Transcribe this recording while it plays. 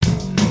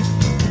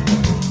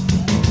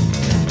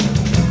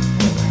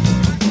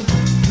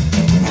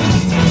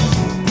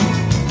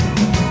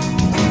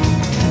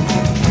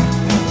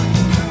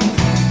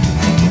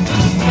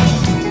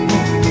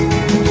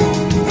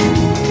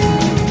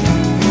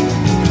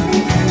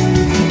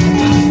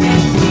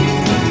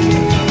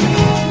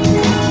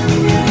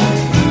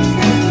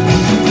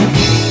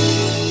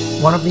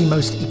of the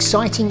most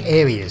exciting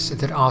areas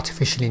that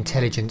artificial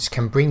intelligence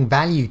can bring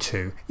value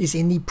to is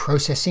in the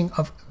processing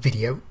of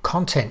video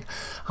content.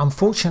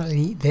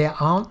 Unfortunately, there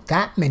aren't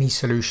that many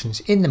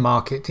solutions in the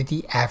market that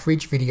the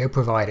average video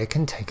provider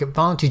can take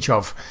advantage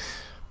of.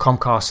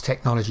 Comcast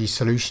Technology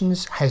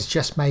Solutions has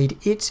just made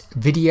its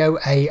video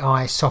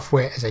AI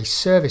software as a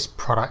service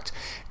product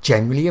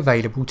generally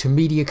available to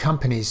media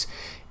companies.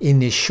 In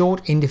this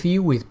short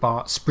interview with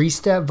Bart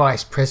Spriester,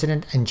 Vice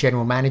President and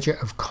General Manager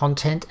of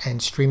Content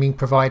and Streaming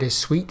Providers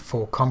Suite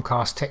for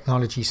Comcast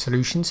Technology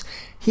Solutions,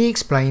 he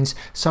explains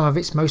some of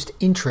its most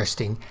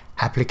interesting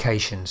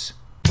applications.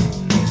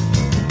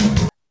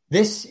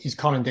 This is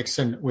Colin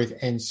Dixon with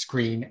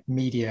Endscreen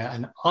Media,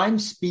 and I'm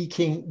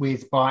speaking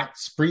with Bart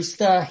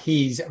Spriester.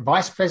 He's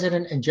Vice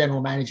President and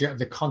General Manager of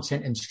the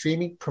Content and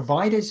Streaming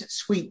Providers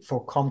Suite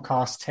for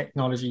Comcast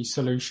Technology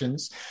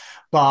Solutions.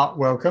 Bart,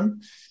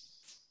 welcome.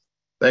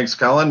 Thanks,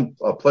 Colin.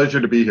 A pleasure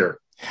to be here.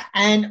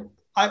 And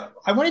I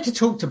wanted to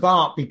talk to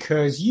Bart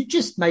because you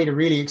just made a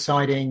really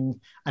exciting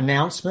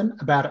announcement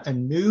about a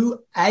new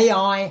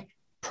AI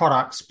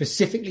product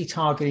specifically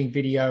targeting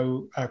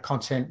video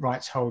content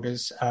rights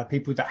holders,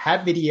 people that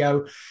have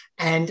video.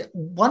 And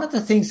one of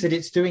the things that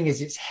it's doing is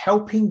it's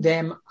helping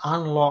them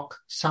unlock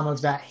some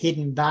of that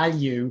hidden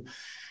value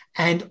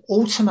and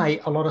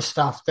automate a lot of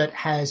stuff that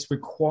has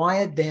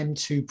required them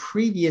to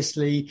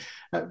previously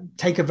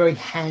take a very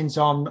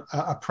hands-on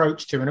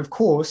approach to. And of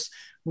course,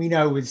 we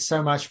know with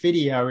so much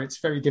video, it's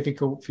very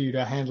difficult for you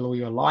to handle all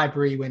your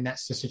library when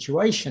that's the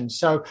situation.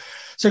 So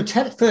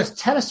first,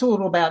 tell us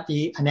all about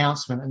the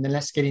announcement, and then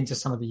let's get into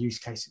some of the use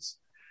cases.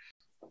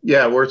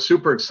 Yeah, we're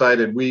super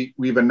excited.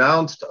 We've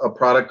announced a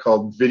product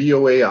called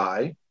Video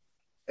AI.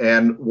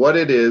 And what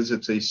it is,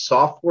 it's a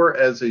software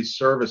as a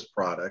service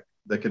product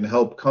that can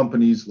help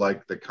companies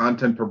like the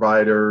content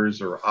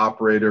providers or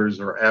operators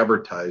or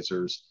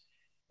advertisers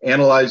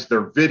analyze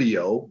their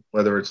video,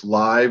 whether it's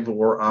live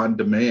or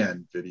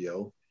on-demand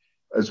video,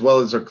 as well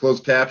as their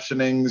closed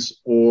captionings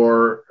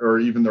or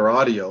even their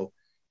audio,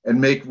 and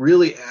make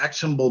really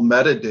actionable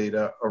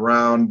metadata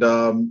around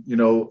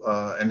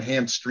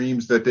enhanced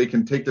streams that they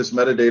can take this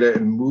metadata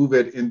and move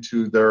it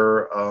into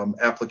their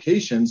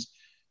applications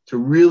to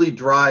really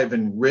drive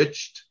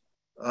enriched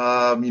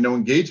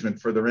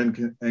engagement for their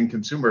end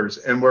consumers.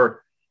 And we're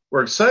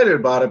excited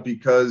about it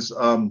because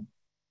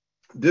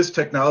this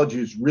technology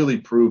is really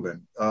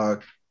proven.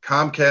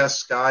 Comcast,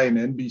 Sky, and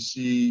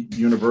NBC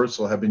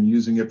Universal have been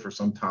using it for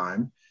some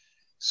time.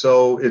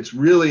 So it's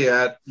really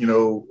at,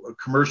 a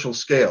commercial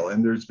scale.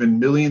 And there's been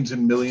millions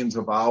and millions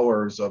of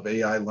hours of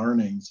AI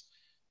learnings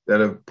that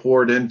have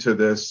poured into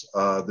this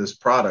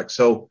product.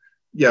 So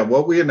yeah,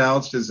 what we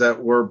announced is that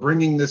we're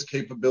bringing this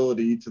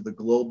capability to the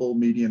global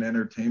media and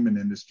entertainment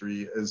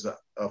industry as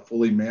a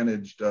fully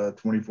managed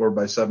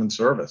 24/7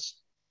 service.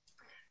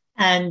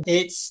 And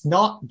it's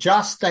not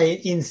just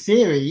in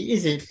theory,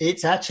 is it?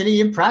 It's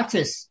actually in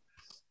practice.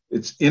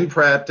 It's in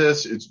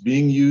practice. It's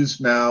being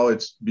used now.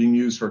 It's being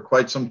used for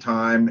quite some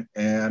time,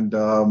 and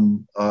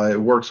it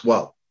works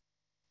well.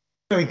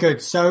 Very good.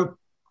 So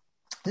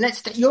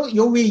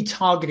you're really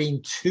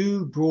targeting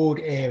two broad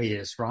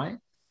areas, right?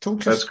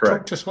 That's correct.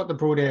 Talk to us what the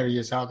broad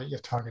areas are that you're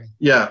targeting.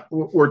 Yeah,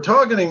 we're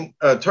targeting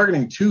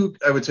two,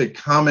 I would say,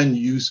 common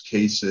use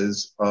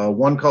cases,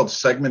 one called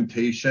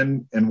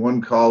segmentation and one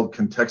called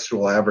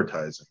contextual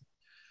advertising.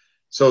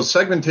 So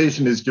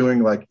segmentation is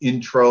doing like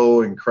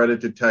intro and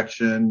credit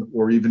detection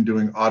or even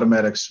doing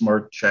automatic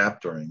smart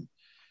chaptering,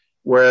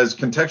 whereas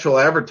contextual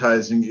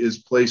advertising is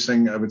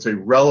placing, I would say,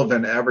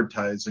 relevant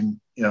advertising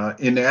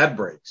in ad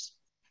breaks.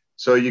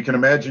 So you can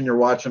imagine you're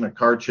watching a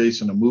car chase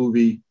in a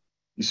movie.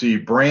 You see a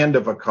brand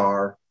of a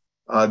car.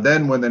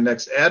 Then when the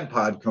next ad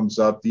pod comes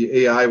up, the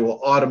AI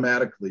will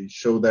automatically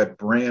show that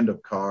brand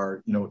of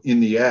car,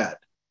 in the ad.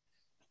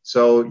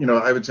 So,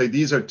 I would say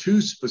these are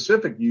two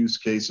specific use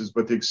cases,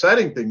 but the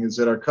exciting thing is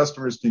that our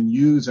customers can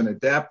use and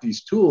adapt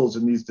these tools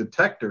and these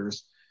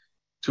detectors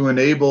to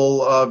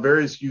enable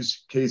various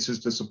use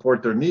cases to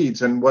support their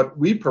needs. And what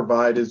we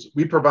provide is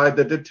we provide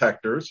the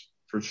detectors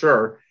for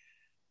sure,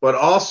 but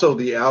also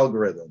the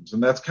algorithms.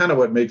 And that's kind of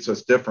what makes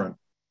us different.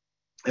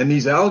 And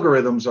these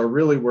algorithms are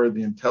really where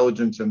the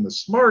intelligence and the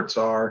smarts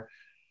are.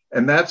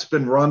 And that's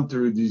been run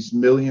through these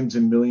millions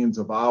and millions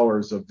of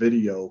hours of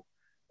video.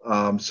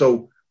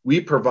 So we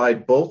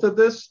provide both of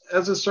this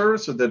as a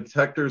service, of the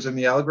detectors and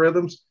the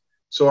algorithms.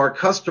 So our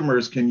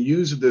customers can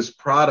use this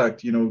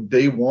product,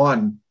 day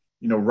one,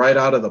 right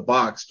out of the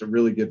box to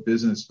really get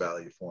business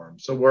value for them.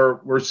 So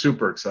we're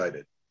super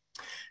excited.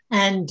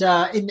 And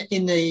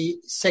in the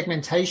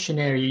segmentation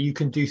area, you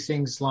can do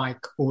things like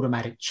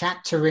automatic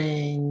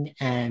chaptering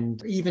and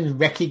even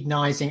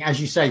recognizing, as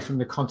you say, from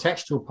the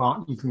contextual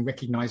part, you can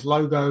recognize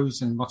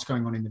logos and what's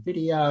going on in the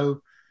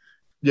video.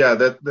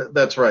 Yeah,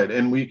 that's right.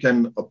 And we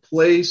can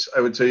place, I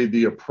would say,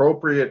 the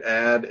appropriate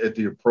ad at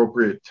the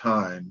appropriate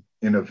time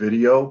in a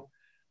video,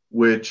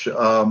 which,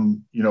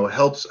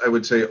 helps, I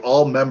would say,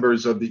 all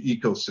members of the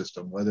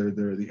ecosystem, whether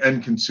they're the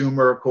end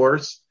consumer, of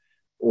course,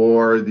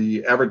 or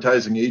the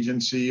advertising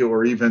agency,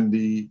 or even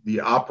the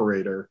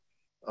operator,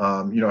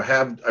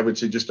 have, I would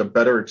say, just a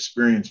better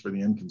experience for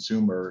the end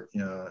consumer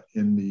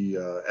in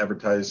the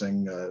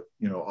advertising,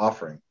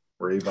 offering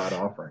or AVOD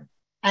offering.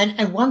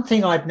 And one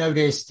thing I've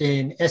noticed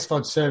in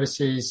SVOD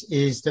services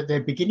is that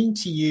they're beginning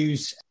to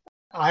use,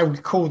 I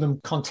would call them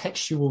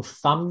contextual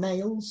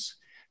thumbnails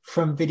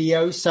from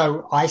videos.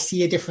 So I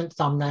see a different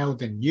thumbnail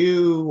than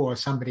you or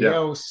somebody Yeah.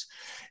 else.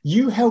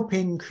 You help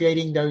in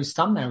creating those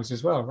thumbnails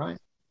as well, right?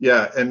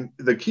 Yeah, and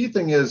the key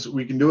thing is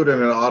we can do it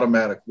in an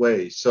automatic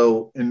way.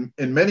 So in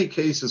many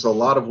cases, a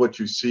lot of what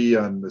you see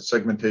on the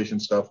segmentation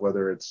stuff,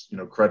 whether it's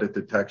credit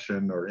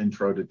detection or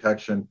intro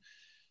detection,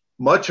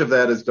 much of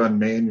that is done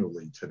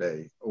manually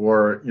today,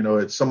 or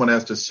it's someone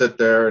has to sit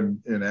there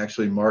and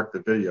actually mark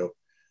the video.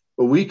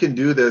 But we can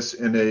do this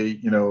in a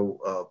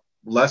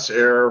less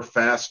error,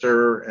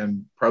 faster,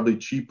 and probably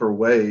cheaper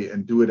way,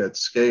 and do it at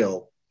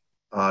scale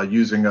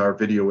using our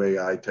video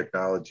AI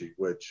technology,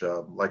 which,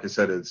 like I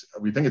said,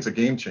 we think it's a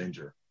game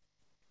changer.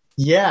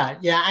 Yeah,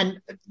 yeah. And,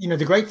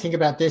 the great thing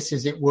about this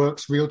is it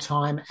works real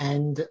time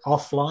and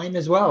offline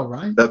as well,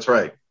 right? That's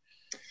right.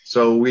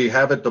 So we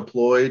have it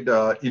deployed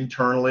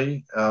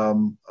internally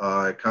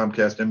at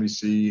Comcast,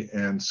 NBC,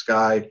 and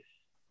Sky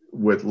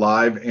with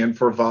live and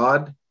for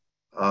VOD.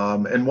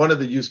 And one of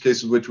the use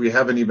cases, which we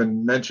haven't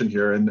even mentioned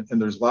here, and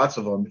there's lots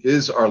of them,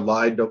 is our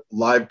live to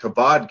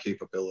VOD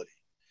capability.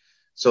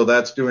 So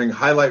that's doing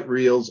highlight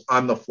reels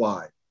on the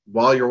fly.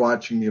 While you're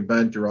watching the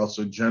event, you're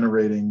also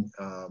generating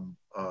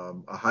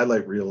a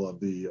highlight reel of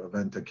the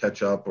event to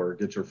catch up or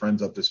get your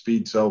friends up to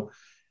speed. So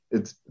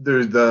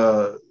there's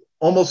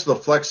almost the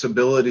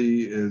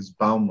flexibility is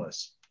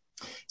boundless.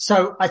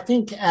 So I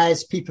think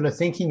as people are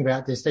thinking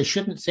about this, they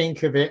shouldn't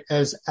think of it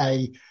as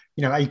a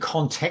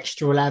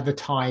contextual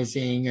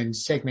advertising and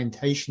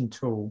segmentation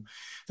tool.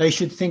 They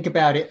should think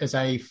about it as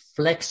a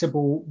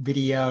flexible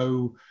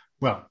video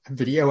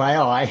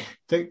AI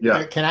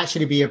that can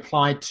actually be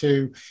applied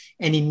to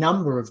any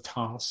number of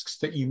tasks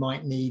that you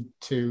might need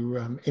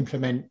to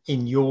implement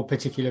in your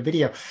particular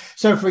video.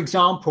 So, for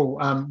example,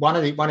 one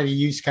of the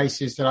use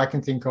cases that I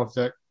can think of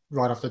that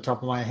right off the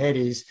top of my head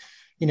is,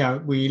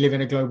 we live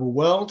in a global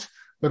world,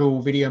 but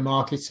all video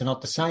markets are not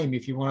the same.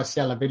 If you want to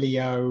sell a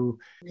video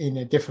in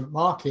a different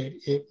market,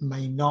 it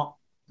may not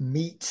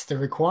meet the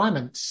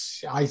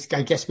requirements. I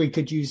guess we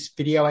could use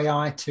video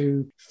AI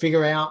to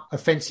figure out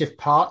offensive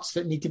parts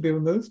that need to be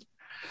removed.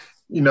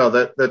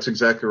 That's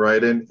exactly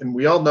right. And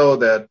we all know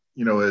that,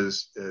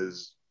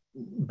 as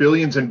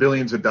billions and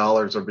billions of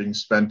dollars are being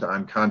spent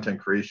on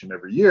content creation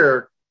every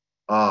year,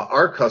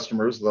 our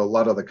customers, a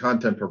lot of the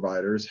content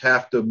providers,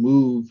 have to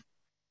move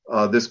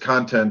this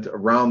content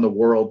around the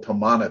world to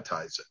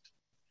monetize it.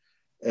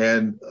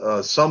 And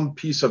some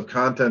piece of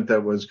content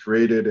that was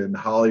created in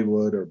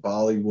Hollywood or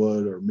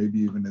Bollywood or maybe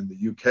even in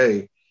the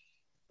UK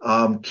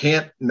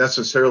can't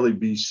necessarily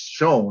be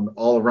shown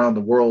all around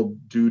the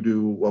world due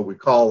to what we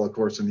call, of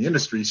course, in the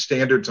industry,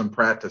 standards and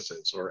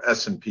practices, or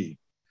S&P.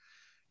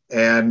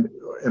 And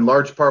in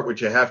large part,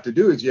 what you have to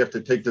do is you have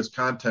to take this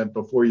content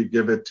before you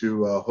give it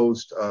to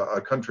host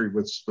a country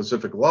with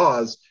specific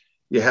laws.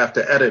 You have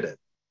to edit it,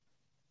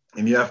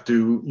 and you have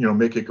to,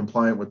 make it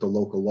compliant with the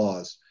local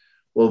laws.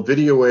 Well,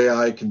 video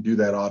AI can do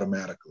that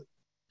automatically.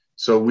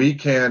 So we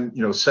can,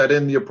 set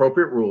in the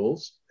appropriate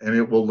rules, and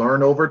it will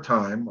learn over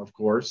time, of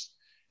course,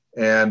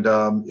 and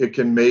it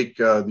can make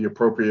the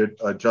appropriate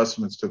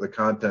adjustments to the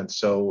content.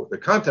 So the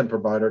content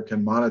provider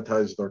can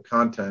monetize their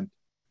content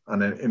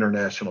on an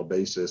international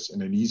basis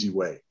in an easy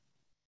way.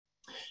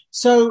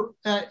 So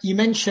you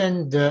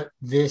mentioned that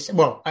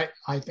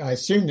I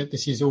assume that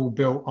this is all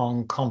built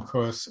on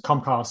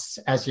Comcast's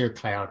Azure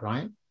cloud,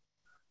 right?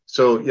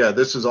 So, yeah,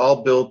 this is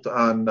all built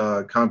on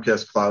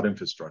Comcast cloud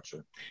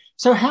infrastructure.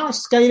 So how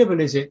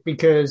scalable is it?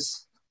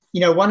 Because,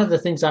 one of the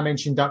things I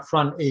mentioned up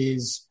front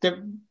is that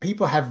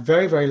people have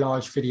very, very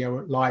large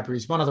video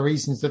libraries. One of the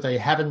reasons that they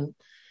haven't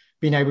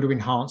been able to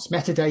enhance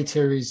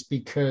metadata is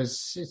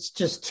because it's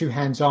just too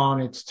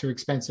hands-on, it's too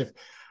expensive.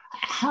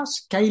 How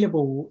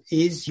scalable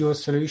is your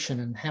solution,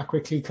 and how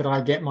quickly could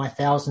I get my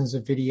thousands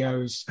of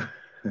videos,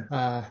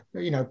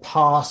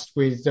 passed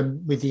with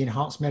the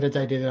enhanced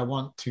metadata that I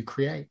want to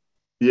create?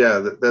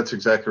 Yeah, that's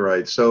exactly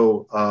right.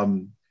 So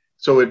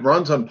it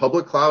runs on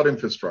public cloud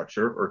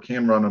infrastructure, or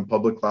can run on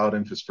public cloud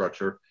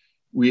infrastructure.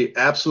 We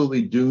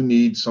absolutely do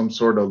need some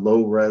sort of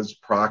low-res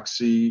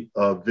proxy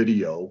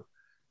video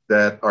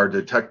that our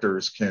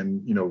detectors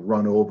can,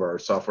 run over, our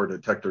software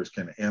detectors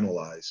can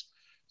analyze.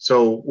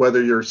 So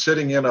whether you're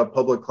sitting in a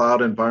public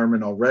cloud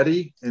environment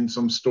already in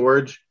some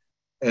storage,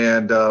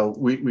 and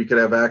we could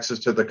have access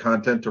to the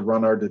content to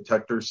run our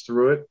detectors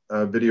through it,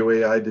 video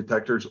AI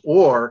detectors,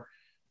 or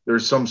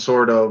there's some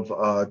sort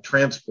of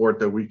transport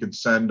that we could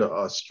send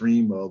a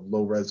stream of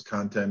low-res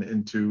content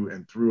into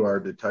and through our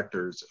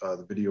detectors,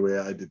 the video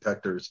AI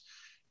detectors.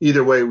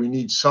 Either way, we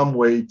need some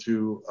way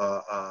to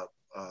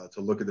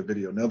look at the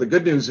video. Now, the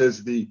good news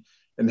is the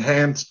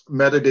enhanced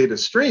metadata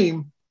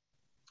stream,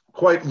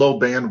 quite low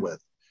bandwidth.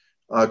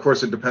 Of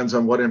course, it depends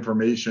on what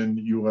information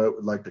you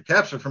would like to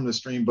capture from the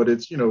stream, but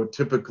it's,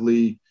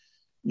 typically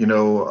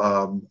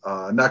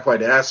not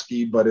quite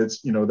ASCII, but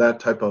it's, that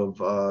type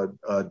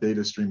of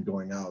data stream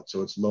going out.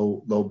 So it's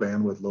low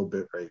bandwidth, low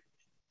bit rate.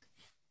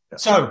 Yeah.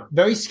 So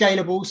very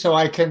scalable. So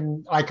I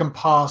can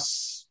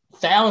pass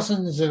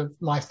thousands of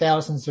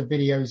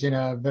videos in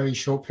a very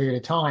short period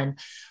of time.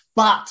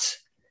 But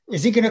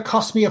is it going to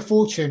cost me a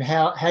fortune?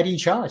 How do you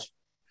charge?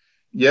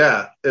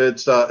 Yeah,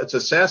 it's a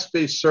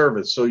SaaS-based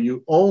service. So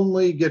you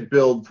only get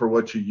billed for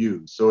what you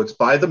use. So it's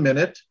by the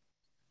minute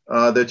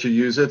that you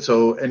use it.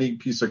 So any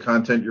piece of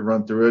content you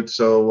run through it.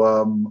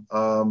 So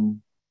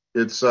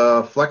it's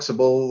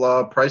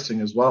flexible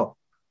pricing as well.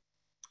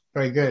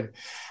 Very good.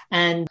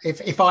 And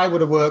if I were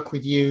to work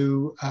with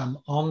you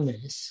on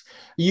this,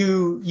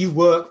 you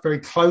work very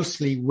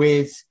closely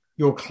with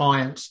your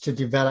clients to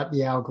develop the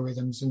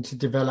algorithms and to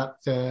develop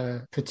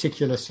the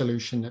particular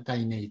solution that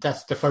they need.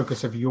 That's the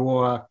focus of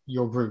your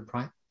group,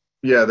 right?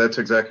 Yeah, that's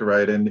exactly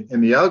right. And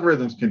the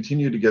algorithms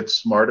continue to get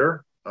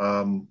smarter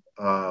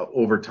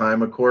over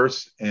time, of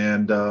course.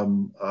 And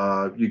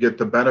you get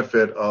the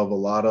benefit of a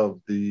lot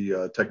of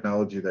the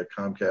technology that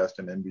Comcast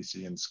and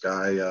NBC and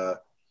Sky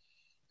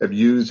have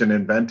used and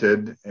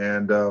invented.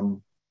 And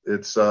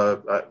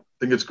I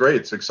think it's great.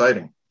 It's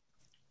exciting.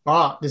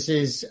 But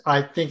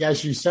I think,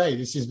 as you say,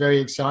 this is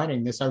very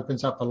exciting. This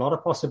opens up a lot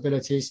of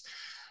possibilities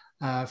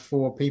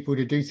for people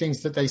to do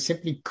things that they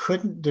simply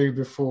couldn't do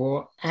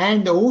before,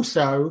 and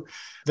also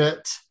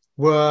that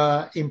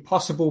were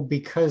impossible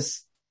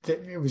because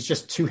it was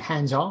just too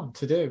hands-on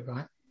to do,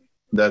 right?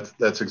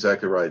 That's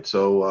exactly right.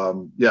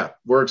 So,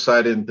 we're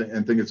excited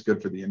and think it's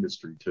good for the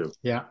industry too.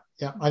 Yeah.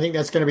 I think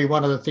that's going to be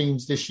one of the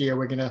themes this year.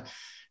 We're going to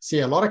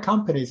see a lot of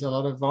companies, a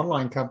lot of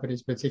online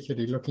companies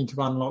particularly, looking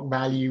to unlock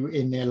value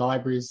in their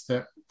libraries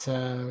that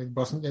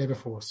wasn't there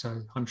before.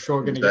 So I'm sure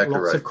we're going to get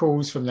lots of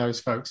calls from those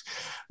folks.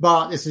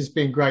 But this has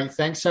been great.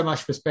 Thanks so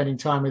much for spending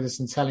time with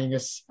us and telling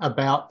us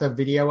about the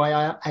video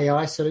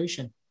AI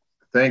solution.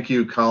 Thank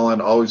you,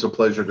 Colin. Always a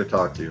pleasure to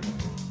talk to you.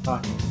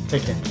 Bye.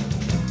 Take care.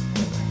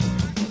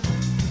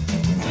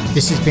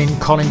 This has been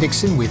Colin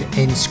Dixon with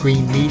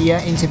Endscreen Media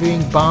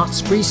interviewing Bart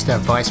Spriester,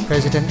 Vice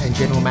President and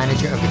General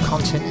Manager of the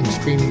Content and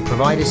Streaming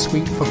Provider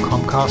Suite for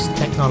Comcast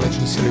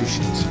Technology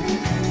Solutions.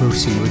 We'll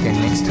see you again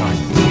next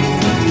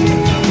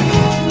time.